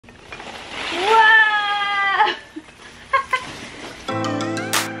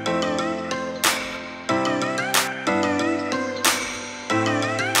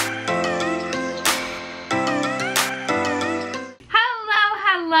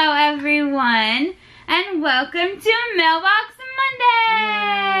Hello everyone, and welcome to Mailbox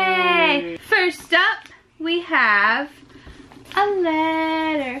Monday! Yay. First up, we have a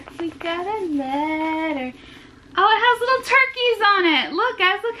letter. We got a letter. Oh, it has little turkeys on it. Look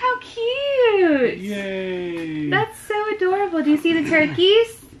guys, look how cute. Yay. That's so adorable. Do you see the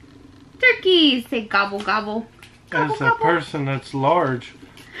turkeys? Turkeys, say gobble gobble. Gobble, As gobble. a person that's large,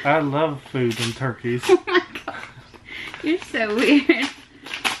 I love food and turkeys. Oh my god. You're so weird.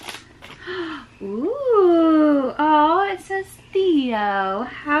 Ooh. Oh, it says Theo.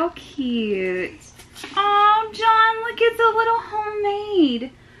 How cute. Oh, John, look, it's a little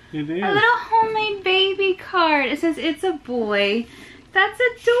homemade. It is. A little homemade baby card. It says it's a boy. That's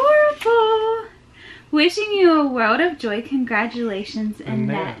adorable. Wishing you a world of joy. Congratulations,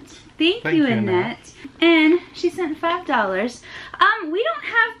 Annette. Thank you, Annette. And she sent $5. We don't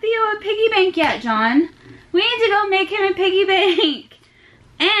have Theo a piggy bank yet, John. We need to go make him a piggy bank.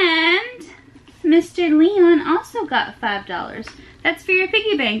 And Mr. Leon also got $5. That's for your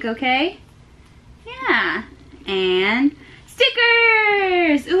piggy bank, okay? Yeah. And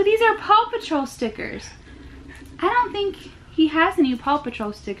stickers. Ooh, these are Paw Patrol stickers. I don't think he has any Paw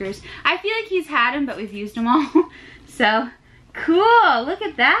Patrol stickers. I feel like he's had them, but we've used them all. So, cool. Look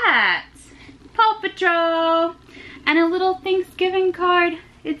at that. Paw Patrol. And a little Thanksgiving card.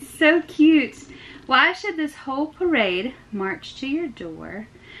 It's so cute. Why should this whole parade march to your door?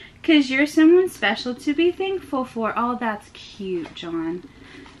 'Cause you're someone special to be thankful for. Oh, that's cute, John.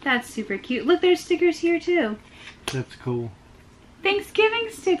 That's super cute. Look, there's stickers here too. That's cool. Thanksgiving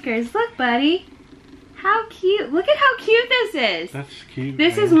stickers. Look, buddy. How cute. Look at how cute this is. That's cute.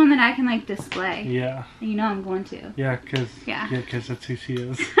 This is one that I can like display. Yeah. You know I'm going to. Yeah, cause that's who she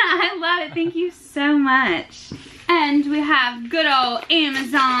is. I love it. Thank you so much. And we have good old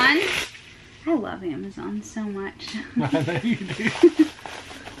Amazon. I love Amazon so much. I know you do.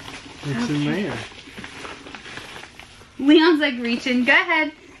 It's in there. Leon's like reaching. Go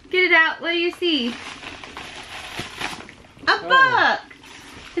ahead. Get it out. What do you see? A book.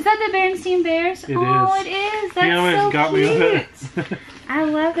 Is that the Berenstain Bears? It oh, is. It is. That's He almost so got cute. me with it. I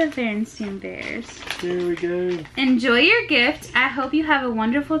love the Berenstain Bears. There we go. Enjoy your gift. I hope you have a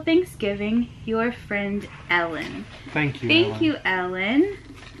wonderful Thanksgiving. Your friend, Ellen. Thank you, Thank you, Ellen.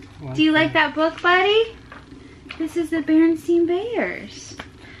 Like Do you like that book, buddy? This is the Berenstain Bears.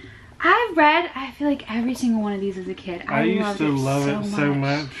 I read, I feel like every single one of these as a kid. I used to love it so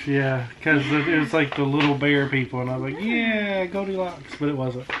much, yeah, because it was like the little bear people, and I was like, yeah, Goldilocks, but it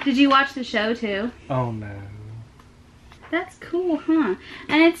wasn't. Did you watch the show too? Oh no. That's cool, huh?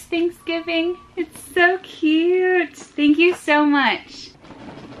 And it's Thanksgiving. It's so cute. Thank you so much.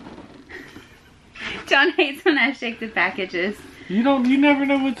 John hates when I shake the packages. You never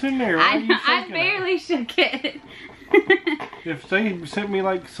know what's in there. I barely shook it. If they sent me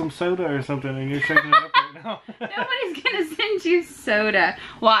like some soda or something and you're shaking it up right now. Nobody's gonna send you soda.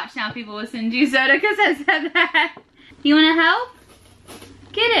 Watch now, people will send you soda because I said that. You wanna help?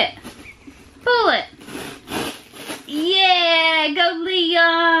 Get it. Pull it. Yeah, go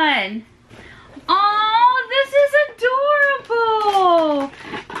Leon. Oh, this is adorable.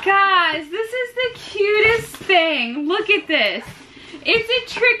 Guys, this is the cutest thing. Look at this. It's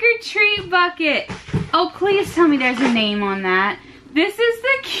a trick-or-treat bucket. Oh, please tell me there's a name on that. This is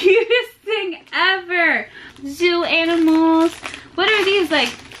the cutest thing ever. Zoo animals. What are these,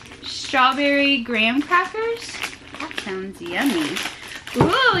 like strawberry graham crackers? That sounds yummy.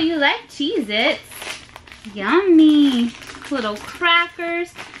 Ooh, you like Cheez-Its. Yummy. Little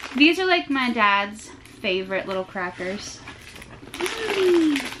crackers. These are like my dad's favorite little crackers.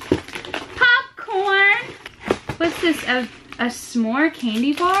 Popcorn. What's this? A s'more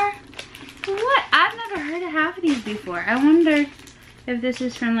candy bar? What? I've never heard of half of these before. I wonder if this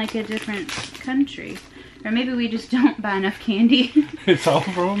is from like a different country. Or maybe we just don't buy enough candy. It's all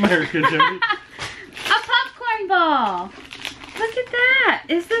from America, Jody. A popcorn ball. Look at that.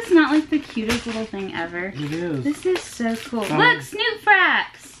 Is this not like the cutest little thing ever? It is. This is so cool. Look, Snoop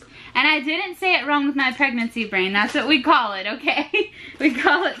Fraps. And I didn't say it wrong with my pregnancy brain. That's what we call it, okay? We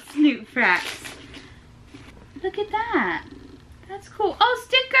call it Snoop Fraps. Look at that. That's cool. Oh,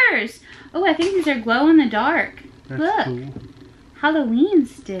 stickers. Oh, I think these are glow in the dark. That's Look. cool. Halloween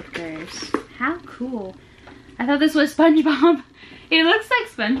stickers. How cool. I thought this was SpongeBob. It looks like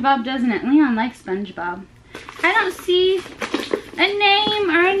SpongeBob, doesn't it? Leon likes SpongeBob. I don't see a name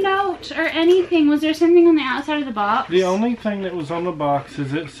or a note or anything. Was there something on the outside of the box? The only thing that was on the box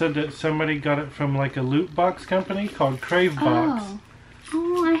is it said that somebody got it from like a loot box company called Crave Box.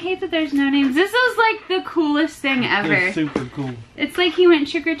 Oh, I hate that there's no names. This is like the coolest thing ever. It's super cool. It's like he went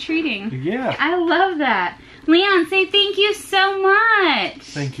trick-or-treating. Yeah. I love that. Leon, say thank you so much.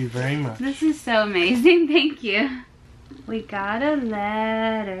 Thank you very much. This is so amazing. Thank you. We got a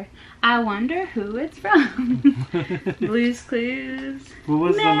letter. I wonder who it's from. Blue's Clues. What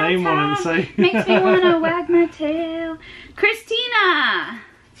was the name on it say? Makes me want to wag my tail. Christina.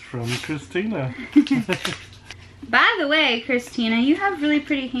 It's from Christina. By the way, Christina, you have really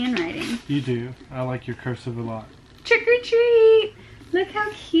pretty handwriting. You do. I like your cursive a lot. Trick or treat. Look how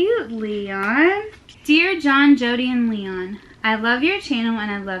cute, Leon. Dear John, Jody, and Leon, I love your channel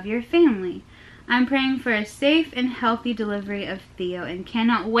and I love your family. I'm praying for a safe and healthy delivery of Theo and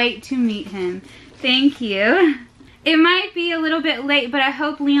cannot wait to meet him. Thank you. It might be a little bit late, but I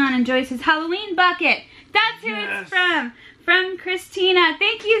hope Leon enjoys his Halloween bucket. That's who it's from. From Christina.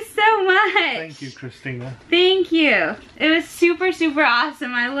 Thank you so much. Thank you, Christina. Thank you. It was super, super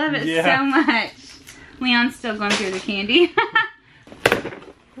awesome. I love it so much. Leon's still going through the candy.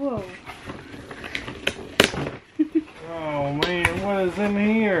 Whoa. Oh man, what is in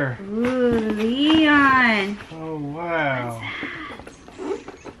here? Ooh, Leon. Oh wow.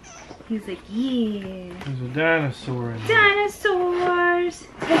 He's like, yeah. There's a dinosaur in there. Dinosaurs.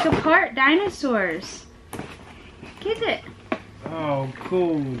 Take apart dinosaurs. Get it. Oh,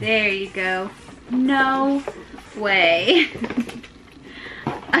 cool. There you go. No way.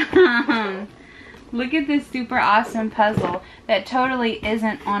 Look at this super awesome puzzle that totally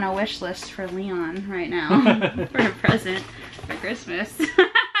isn't on a wish list for Leon right now for a present for Christmas.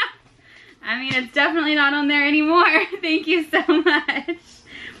 I mean, it's definitely not on there anymore. Thank you so much.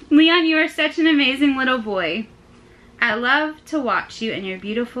 Leon, you are such an amazing little boy. I love to watch you and your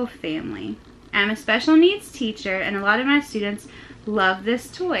beautiful family. I'm a special needs teacher and a lot of my students love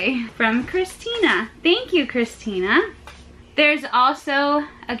this toy. From Christina. Thank you, Christina. There's also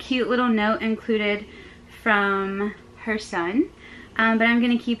a cute little note included from her son, but I'm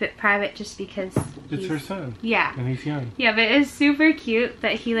going to keep it private just because it's her son. Yeah. And he's young. Yeah, but it's super cute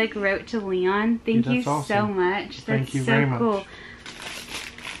that he like wrote to Leon. Thank you awesome. so much. Thank you so very much. Cool.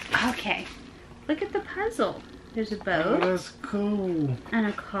 Okay, look at the puzzle. There's a boat. Oh, that's cool. And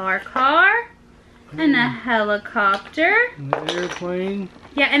a car. And a helicopter. An airplane.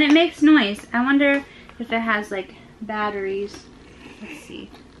 Yeah, and it makes noise. I wonder if it has like batteries. Let's see.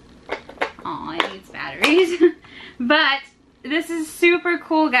 Oh, it needs batteries. But this is super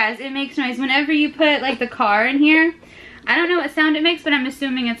cool, guys. It makes noise. Whenever you put like the car in here, I don't know what sound it makes, but I'm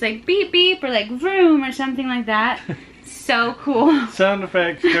assuming it's like beep beep or like vroom or something like that. So cool. Sound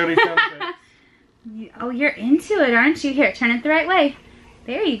effects, Jody, sound effects. Oh, you're into it, aren't you? Here, turn it the right way.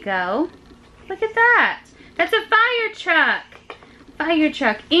 There you go. Look at that. That's a fire truck. Fire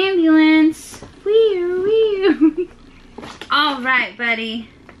truck. Ambulance. Wee. All right, buddy.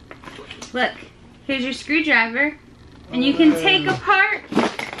 Look, here's your screwdriver. And you can take apart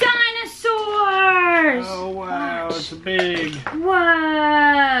dinosaurs. Oh, wow. Watch. It's big.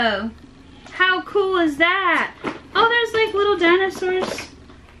 Whoa. How cool is that? Oh, there's like little dinosaurs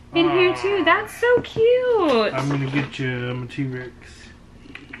in here too. That's so cute. I'm going to get you a T-Rex.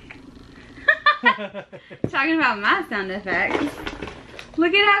 Talking about my sound effects.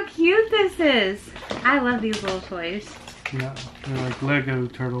 Look at how cute this is. I love these little toys. Yeah, they're like Lego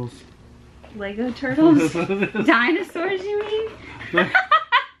turtles. Lego turtles? Dinosaurs, you mean?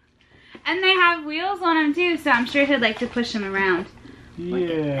 And they have wheels on them too, so I'm sure he'd like to push them around. Yeah. Look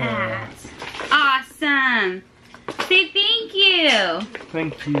at that. Awesome. Say thank you.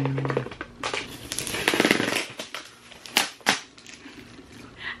 Thank you.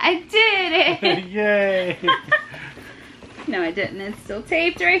 I did it. Yay. No, I didn't. It's still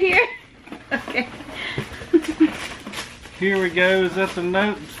taped right here. Okay. Here we go. Is that the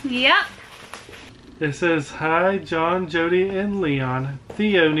note? Yep. It says, hi, John, Jody, and Leon.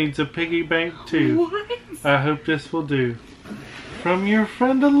 Theo needs a piggy bank too. What? I hope this will do. From your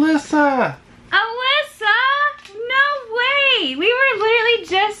friend Alyssa. Alyssa? No way. We were literally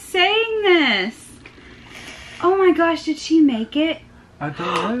just saying this. Oh my gosh, did she make it? I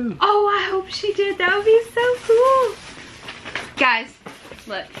don't know. Oh, I hope she did. That would be so cool. Guys,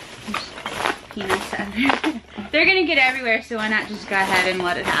 look. Peanuts out there. They're gonna get everywhere, so why not just go ahead and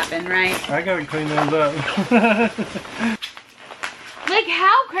let it happen, right? I gotta clean those up. Like,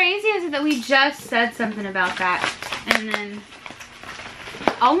 how crazy is it that we just said something about that? And then,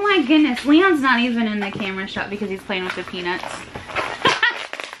 oh my goodness, Leon's not even in the camera shot because he's playing with the peanuts.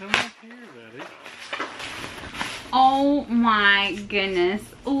 Come up here, buddy. Oh my goodness.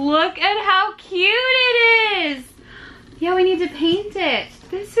 Look at how cute it is. Yeah, we need to paint it.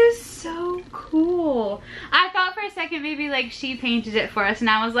 This is so cool. I thought for a second maybe like she painted it for us and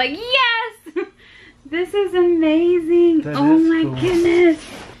I was like, yes! This is amazing. Oh my goodness.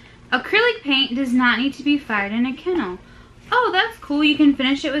 Acrylic paint does not need to be fired in a kennel. Oh, that's cool. You can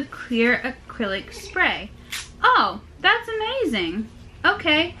finish it with clear acrylic spray. Oh, that's amazing.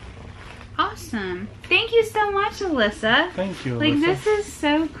 Okay. Awesome. Thank you so much, Alyssa. Thank you, Alyssa. Like, this is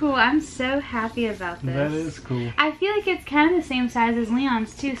so cool. I'm so happy about this. That is cool. I feel like it's kind of the same size as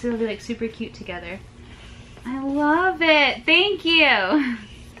Leon's, too, so they'll be, like, super cute together. I love it. Thank you.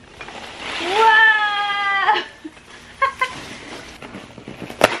 Whoa!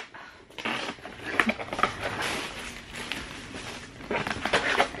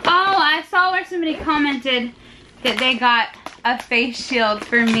 Oh, I saw where somebody commented that they got a face shield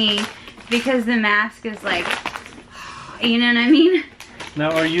for me because the mask is like, you know what I mean?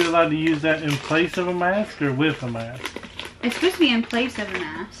 Now, are you allowed to use that in place of a mask or with a mask? It's supposed to be in place of a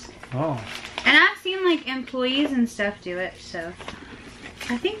mask. Oh. And I've seen like employees and stuff do it, so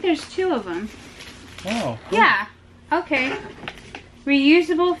I think there's 2 of them. Oh, cool. Yeah. Okay.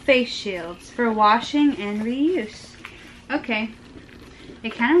 Reusable face shields for washing and reuse. Okay.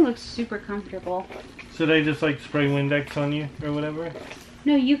 It kind of looks super comfortable. So they just like spray Windex on you or whatever?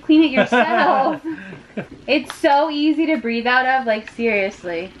 No, you clean it yourself. It's so easy to breathe out of, like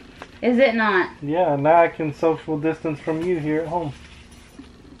seriously. Is it not? Yeah, now I can social distance from you here at home.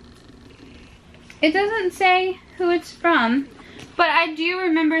 It doesn't say who it's from, but I do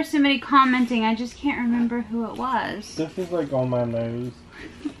remember somebody commenting. I just can't remember who it was. This is like on my nose,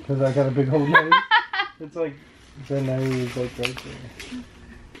 because I got a big old nose. It's like the nose, like right there.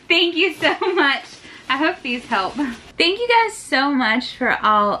 Thank you so much. I hope these help. Thank you guys so much for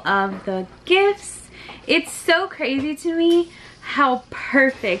all of the gifts. It's so crazy to me how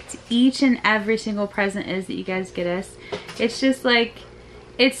perfect each and every single present is that you guys get us. It's just like,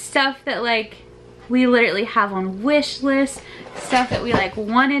 it's stuff that like we literally have on wish lists, stuff that we like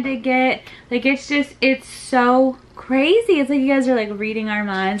wanted to get. Like it's just, it's so crazy. It's like you guys are like reading our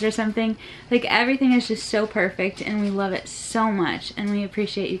minds or something. Like everything is just so perfect and we love it so much and we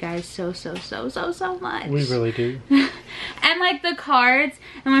appreciate you guys so much. We really do. And like the cards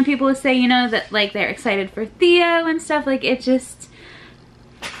and when people say, you know, that like they're excited for Theo and stuff, like it just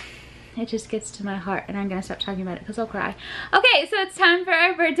gets to my heart and I'm gonna stop talking about it because I'll cry. Okay, so it's time for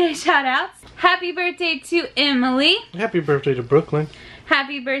our birthday shout outs. Happy birthday to Emily. Happy birthday to Brooklyn.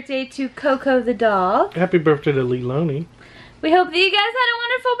 Happy birthday to Coco the dog. Happy birthday to Lee Loney. We hope that you guys had a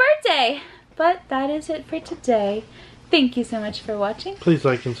wonderful birthday. But that is it for today. Thank you so much for watching. Please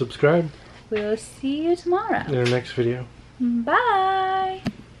like and subscribe. We will see you tomorrow. In our next video. Bye.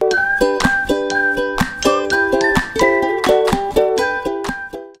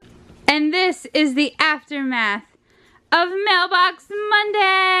 And this is the aftermath of Mailbox Monday.